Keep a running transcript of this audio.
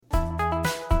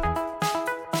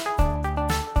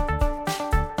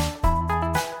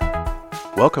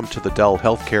Welcome to the Dell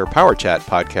Healthcare Power Chat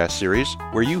podcast series,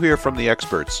 where you hear from the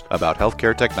experts about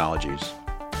healthcare technologies.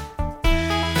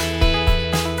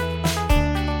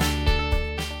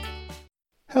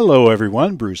 Hello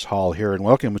everyone, Bruce Hall here, and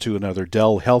welcome to another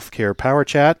Dell Healthcare Power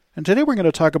Chat. And today we're going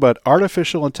to talk about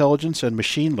artificial intelligence and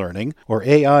machine learning, or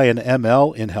AI and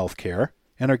ML in healthcare.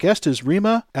 And our guest is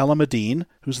Rima Alamuddin,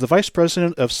 who's the Vice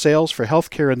President of Sales for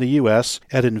Healthcare in the U.S.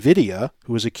 at NVIDIA,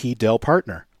 who is a key Dell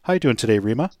partner. How are you doing today,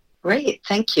 Rima? Great,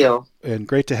 thank you. And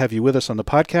great to have you with us on the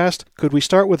podcast. Could we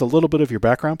start with a little bit of your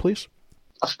background, please?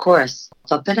 Of course.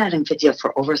 I've been at NVIDIA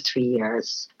for over 3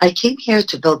 years. I came here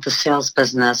to build the sales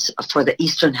business for the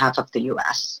eastern half of the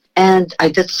U.S. And I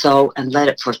did so and led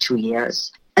it for 2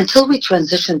 years until we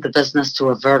transitioned the business to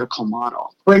a vertical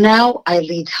model, where now I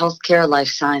lead healthcare, life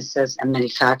sciences, and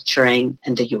manufacturing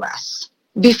in the U.S.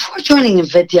 Before joining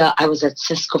NVIDIA, I was at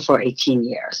Cisco for 18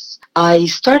 years. I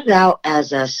started out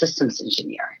as a systems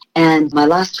engineer, and my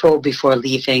last role before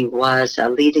leaving was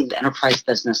leading the enterprise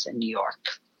business in New York.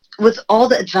 With all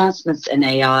the advancements in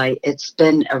AI, it's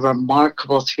been a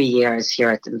remarkable 3 years here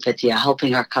at NVIDIA,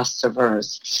 helping our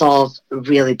customers solve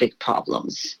really big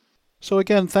problems. So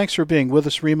again, thanks for being with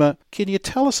us, Rima. Can you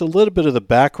tell us a little bit of the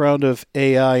background of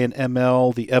AI and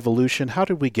ML, the evolution? How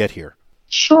did we get here?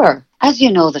 Sure. As you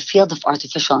know, the field of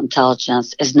artificial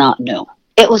intelligence is not new.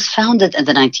 It was founded in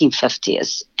the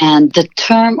 1950s, and the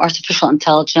term artificial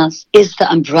intelligence is the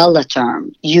umbrella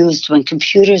term used when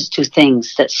computers do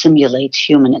things that simulate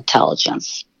human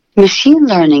intelligence. Machine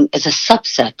learning is a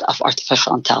subset of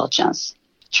artificial intelligence.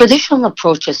 Traditional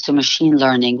approaches to machine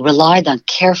learning relied on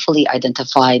carefully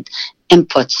identified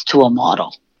inputs to a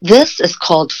model. This is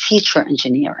called feature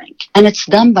engineering, and it's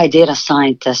done by data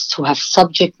scientists who have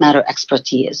subject matter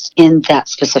expertise in that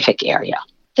specific area.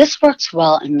 This works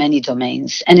well in many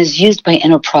domains and is used by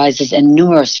enterprises in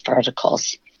numerous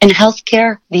verticals. In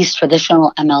healthcare, these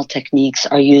traditional ML techniques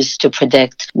are used to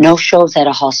predict no-shows at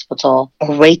a hospital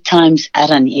or wait times at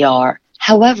an ER.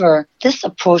 However, this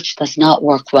approach does not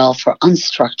work well for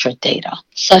unstructured data,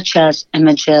 such as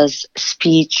images,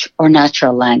 speech, or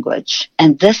natural language.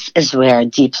 And this is where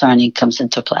deep learning comes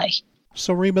into play.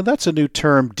 So, Rima, that's a new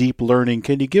term, deep learning.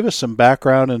 Can you give us some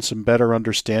background and some better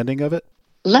understanding of it?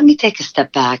 Let me take a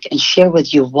step back and share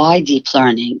with you why deep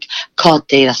learning caught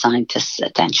data scientists'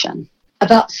 attention.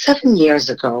 About 7 years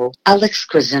ago, Alex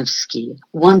Krizhevsky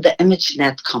won the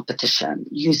ImageNet competition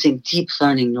using deep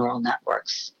learning neural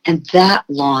networks, and that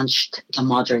launched the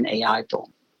modern AI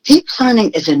boom. Deep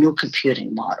learning is a new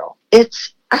computing model.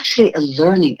 It's actually a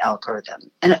learning algorithm,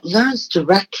 and it learns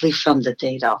directly from the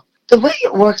data. The way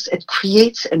it works, it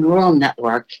creates a neural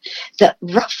network that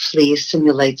roughly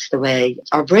simulates the way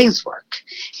our brains work,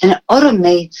 and it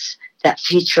automates that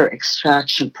feature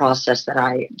extraction process that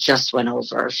I just went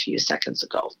over a few seconds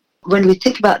ago. When we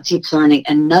think about deep learning,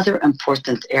 another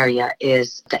important area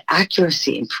is the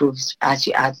accuracy improves as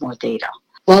you add more data.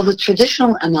 While the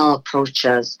traditional ML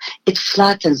approaches, it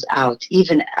flattens out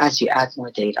even as you add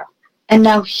more data. And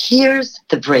now here's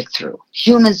the breakthrough.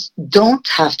 Humans don't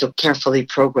have to carefully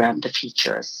program the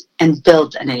features and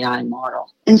build an AI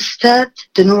model. Instead,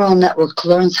 the neural network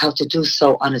learns how to do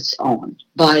so on its own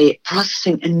by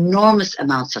processing enormous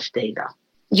amounts of data.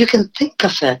 You can think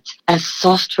of it as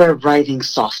software writing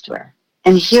software.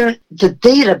 And here, the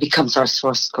data becomes our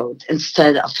source code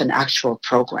instead of an actual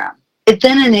program. It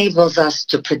then enables us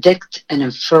to predict and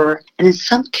infer, and in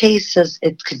some cases,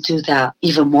 it can do that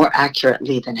even more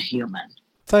accurately than a human.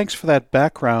 Thanks for that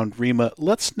background, Rima.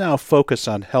 Let's now focus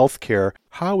on healthcare.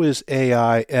 How is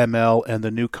AI, ML, and the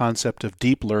new concept of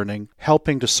deep learning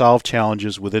helping to solve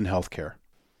challenges within healthcare?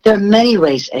 There are many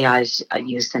ways AI is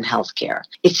used in healthcare.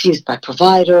 It's used by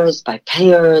providers, by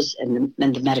payers, in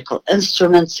the medical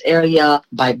instruments area,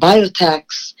 by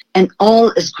biotechs, and all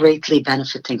is greatly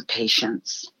benefiting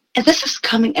patients. And this is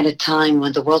coming at a time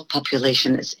when the world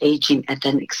population is aging at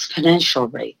an exponential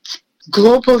rate.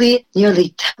 Globally,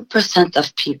 nearly 10%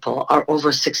 of people are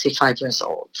over 65 years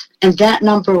old, and that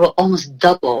number will almost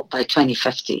double by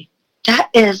 2050. That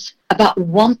is about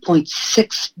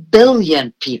 1.6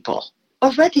 billion people.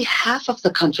 Already half of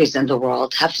the countries in the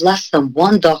world have less than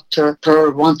one doctor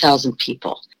per 1,000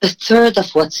 people, a third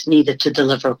of what's needed to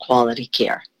deliver quality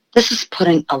care. This is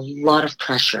putting a lot of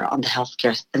pressure on the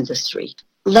healthcare industry.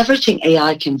 Leveraging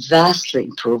AI can vastly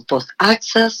improve both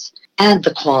access and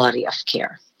the quality of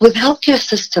care. With healthcare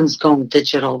systems going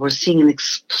digital, we're seeing an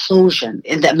explosion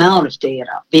in the amount of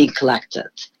data being collected.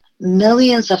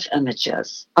 Millions of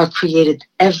images are created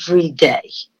every day,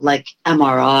 like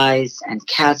MRIs and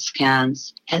CAT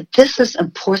scans. And this is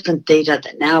important data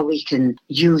that now we can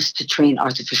use to train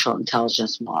artificial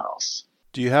intelligence models.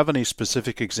 Do you have any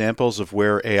specific examples of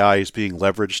where AI is being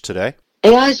leveraged today?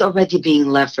 AI is already being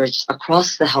leveraged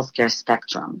across the healthcare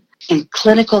spectrum. In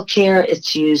clinical care,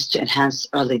 it's used to enhance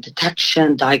early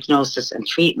detection, diagnosis, and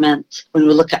treatment. When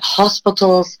we look at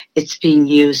hospitals, it's being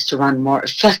used to run more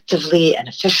effectively and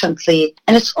efficiently.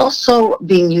 And it's also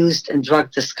being used in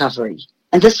drug discovery.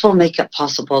 And this will make it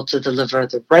possible to deliver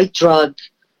the right drug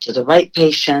to the right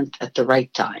patient at the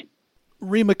right time.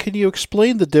 Rima, can you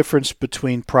explain the difference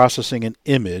between processing an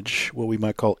image, what we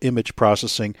might call image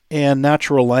processing, and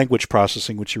natural language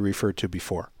processing, which you referred to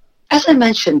before? As I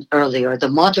mentioned earlier, the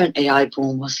modern AI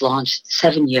boom was launched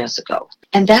 7 years ago,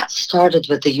 and that started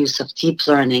with the use of deep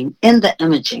learning in the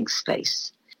imaging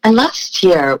space. And last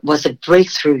year was a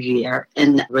breakthrough year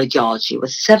in radiology,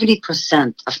 with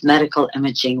 70% of medical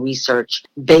imaging research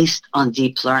based on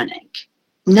deep learning.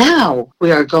 Now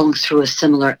we are going through a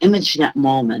similar ImageNet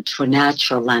moment for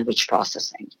natural language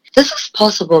processing. This is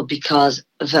possible because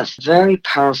of a very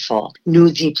powerful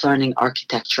new deep learning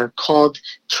architecture called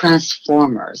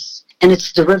transformers, and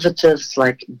its derivatives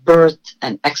like BERT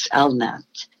and XLNet.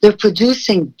 They're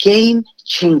producing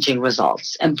game-changing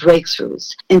results and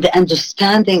breakthroughs in the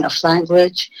understanding of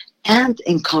language and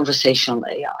in conversational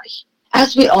AI.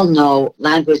 As we all know,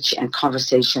 language and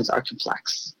conversations are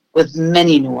complex, with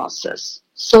many nuances.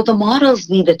 So the models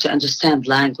needed to understand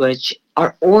language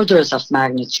are orders of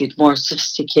magnitude more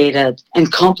sophisticated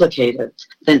and complicated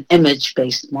than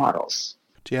image-based models.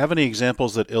 Do you have any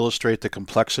examples that illustrate the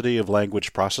complexity of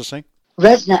language processing?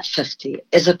 ResNet 50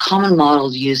 is a common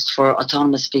model used for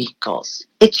autonomous vehicles.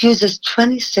 It uses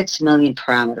 26 million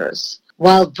parameters,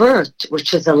 while BERT,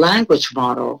 which is a language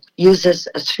model, uses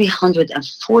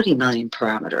 340 million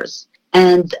parameters.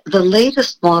 And the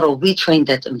latest model we trained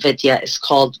at NVIDIA is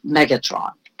called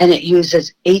Megatron, and it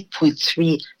uses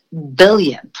 8.3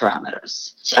 billion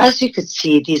parameters. So as you could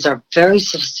see, these are very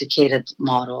sophisticated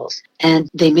models, and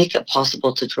they make it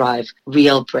possible to drive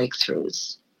real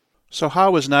breakthroughs. So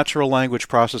how is natural language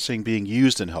processing being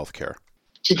used in healthcare?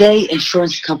 Today,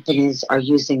 insurance companies are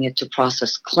using it to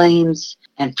process claims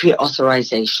and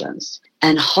pre-authorizations.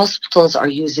 And hospitals are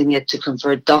using it to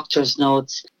convert doctors'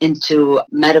 notes into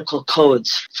medical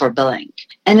codes for billing.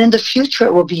 And in the future,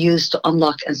 it will be used to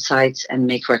unlock insights and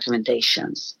make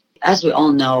recommendations. As we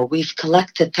all know, we've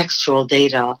collected textual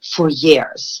data for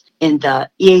years in the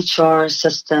EHR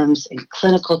systems, in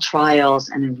clinical trials,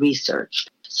 and in research.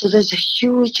 So there's a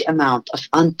huge amount of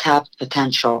untapped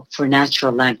potential for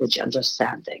natural language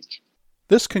understanding.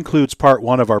 This concludes part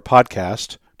 1 of our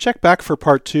podcast. Check back for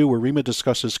part 2 where Rima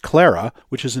discusses Clara,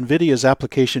 which is NVIDIA's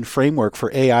application framework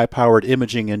for AI-powered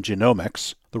imaging and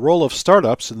genomics, the role of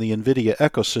startups in the NVIDIA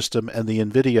ecosystem and the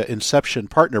NVIDIA Inception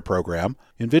Partner Program,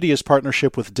 NVIDIA's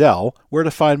partnership with Dell, where to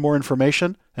find more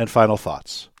information, and final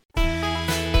thoughts.